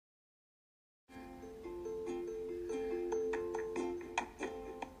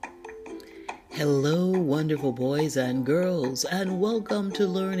Hello, wonderful boys and girls, and welcome to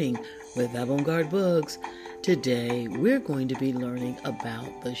Learning with Avant-Garde Books. Today, we're going to be learning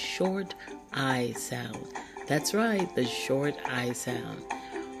about the short I sound. That's right, the short I sound.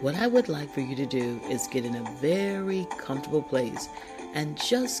 What I would like for you to do is get in a very comfortable place and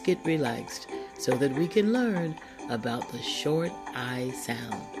just get relaxed so that we can learn about the short I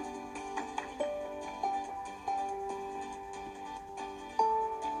sound.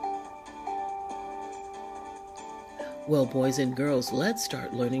 Well, boys and girls, let's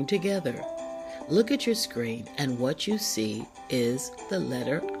start learning together. Look at your screen, and what you see is the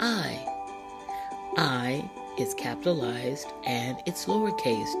letter I. I is capitalized and it's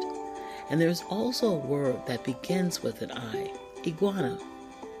lowercase. And there's also a word that begins with an I, iguana.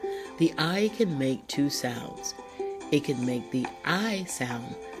 The I can make two sounds. It can make the I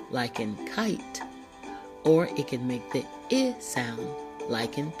sound like in kite, or it can make the I sound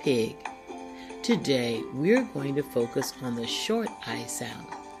like in pig. Today, we're going to focus on the short I sound,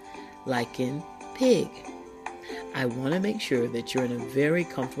 like in pig. I want to make sure that you're in a very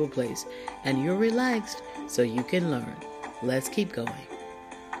comfortable place and you're relaxed so you can learn. Let's keep going.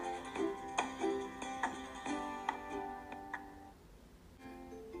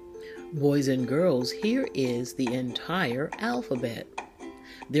 Boys and girls, here is the entire alphabet.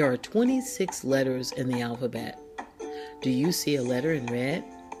 There are 26 letters in the alphabet. Do you see a letter in red?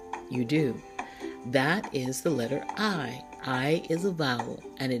 You do. That is the letter I. I is a vowel,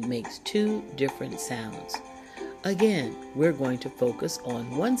 and it makes two different sounds. Again, we're going to focus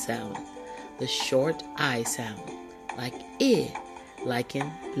on one sound, the short I sound, like I, like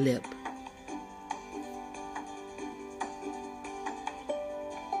in lip.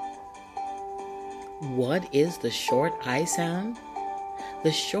 What is the short I sound?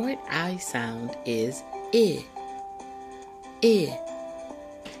 The short I sound is I. I.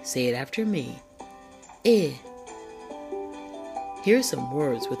 Say it after me. I. Here's some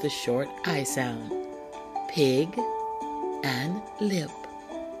words with the short I sound. Pig and lip.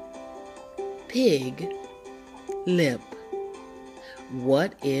 Pig, lip.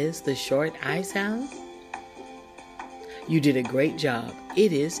 What is the short I sound? You did a great job.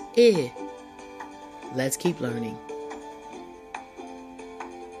 It is I. Let's keep learning.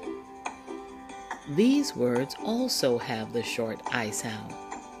 These words also have the short I sound.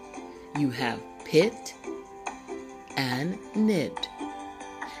 You have pit and knit.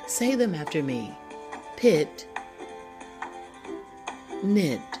 Say them after me. Pit,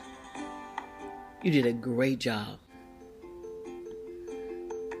 knit. You did a great job.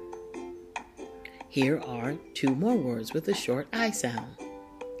 Here are two more words with a short I sound.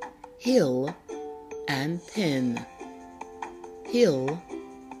 Hill and pin. Hill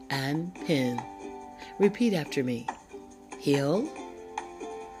and pin. Repeat after me. Hill,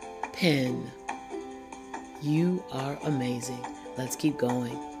 pin. You are amazing. Let's keep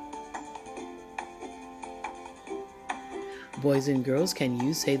going. Boys and girls, can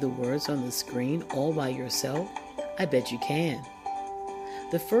you say the words on the screen all by yourself? I bet you can.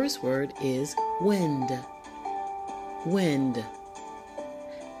 The first word is wind. Wind.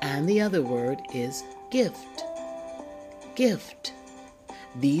 And the other word is gift. Gift.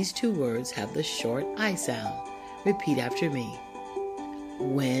 These two words have the short I sound. Repeat after me.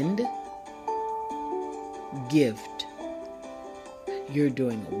 Wind, gift. You're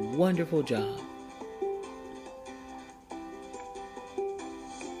doing a wonderful job.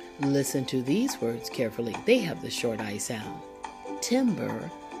 Listen to these words carefully. They have the short I sound. Timber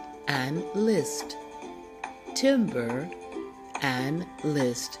and list. Timber and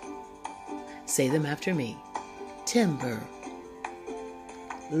list. Say them after me. Timber,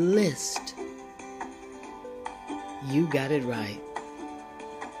 list. You got it right.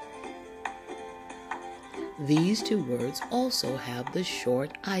 These two words also have the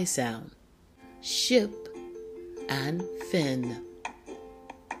short I sound. Ship and fin.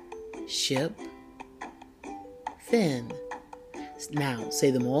 Ship, fin. Now, say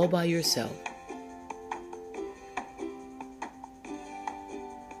them all by yourself.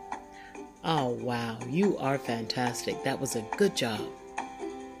 Oh, wow, you are fantastic. That was a good job.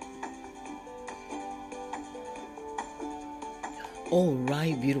 All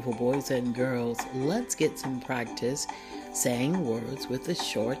right, beautiful boys and girls, let's get some practice saying words with the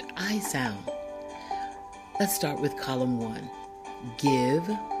short I sound. Let's start with column 1. Give,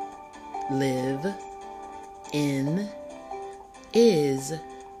 live, in, is,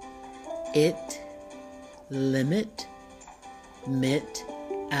 it, limit, mit,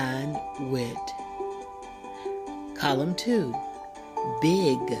 and wit. Column 2.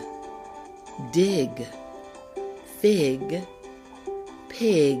 Big, dig, fig,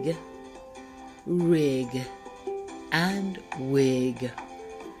 pig, rig, and wig.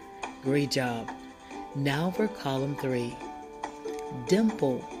 Great job. Now for column 3.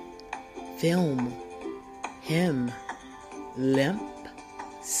 Dimple, film, hymn, limp,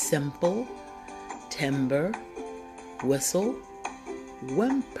 simple, timber, whistle,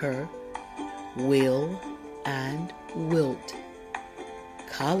 whimper, will, and wilt.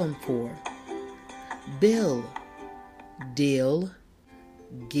 Column 4. Bill, deal,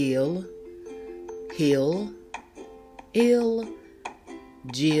 gill, hill, ill,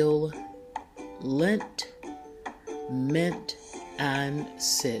 Jill, lint, mint, and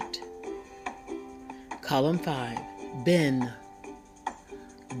sit. Column 5. Ben,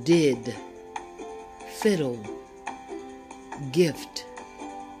 did, fiddle, gift,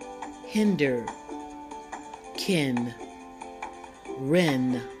 hinder, kin,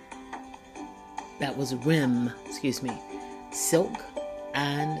 wren, that was rim, silk,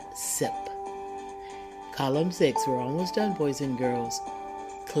 and sip. Column 6, we're almost done, boys and girls.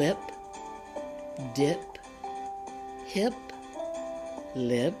 Clip, dip, hip,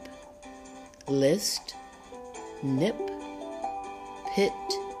 lip, list, nip, pit,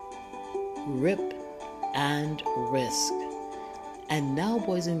 rip, and risk. And now,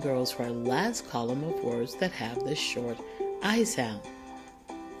 boys and girls, for our last column of words that have the short I sound.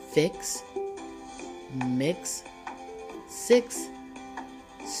 Fix, mix, six,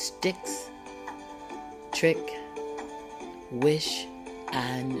 sticks, trick, wish,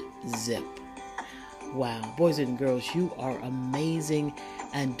 and zip. Wow, boys and girls, you are amazing.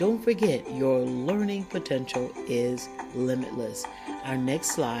 And don't forget, your learning potential is limitless. Our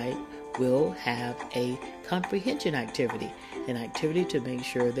next slide will have a comprehension activity, an activity to make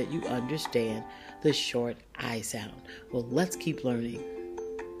sure that you understand the short I sound. Well, let's keep learning.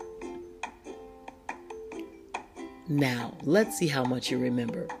 Now, let's see how much you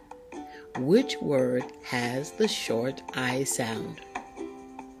remember. Which word has the short I sound?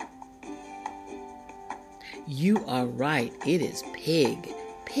 You are right, it is pig.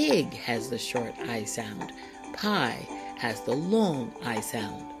 Pig has the short I sound. Pie has the long I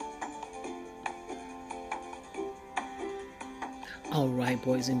sound. All right,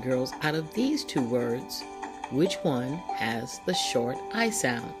 boys and girls, out of these two words, which one has the short I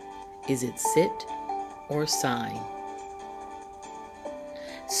sound? Is it sit or sign?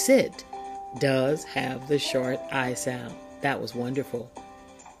 Sit does have the short I sound. That was wonderful.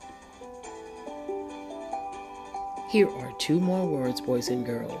 Here are two more words, boys and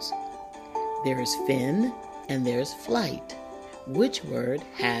girls. There's fin and there's flight. Which word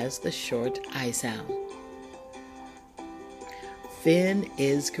has the short I sound? Fin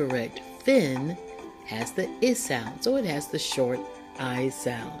is correct. Fin has the I sound, so it has the short I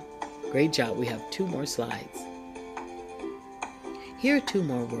sound. Great job. We have two more slides. Here are two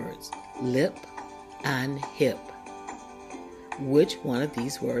more words, lip and hip. Which one of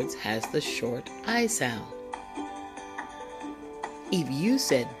these words has the short I sound? If you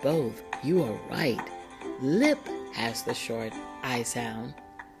said both, you are right. Lip has the short I sound,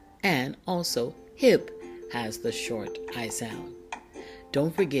 and also hip has the short I sound.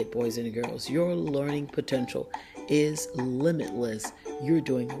 Don't forget, boys and girls, your learning potential is limitless. You're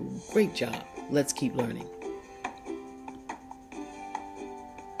doing a great job. Let's keep learning.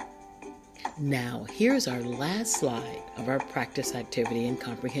 Now, here's our last slide of our practice activity and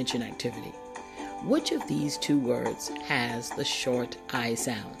comprehension activity. Which of these two words has the short I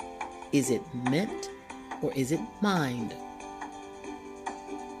sound? Is it meant or is it mind?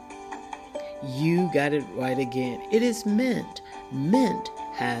 You got it right again. It is meant. Meant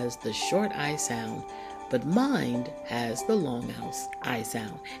has the short I sound, but mind has the long I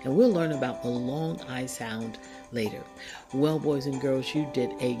sound. And we'll learn about the long I sound later. Well, boys and girls, you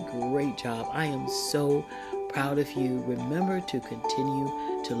did a great job. I am so proud of you. Remember to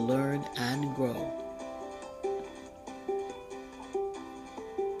continue to learn and grow.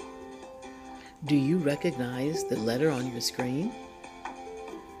 Do you recognize the letter on your screen?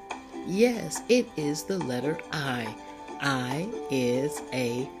 Yes, it is the letter I. I is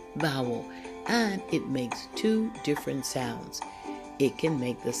a vowel, and it makes two different sounds. It can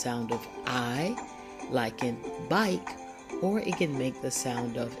make the sound of I, like in bike, or it can make the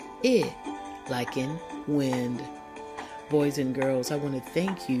sound of I, like in wind. Boys and girls, I want to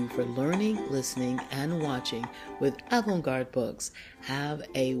thank you for learning, listening, and watching with Avant Garde Books. Have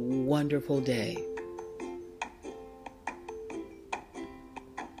a wonderful day.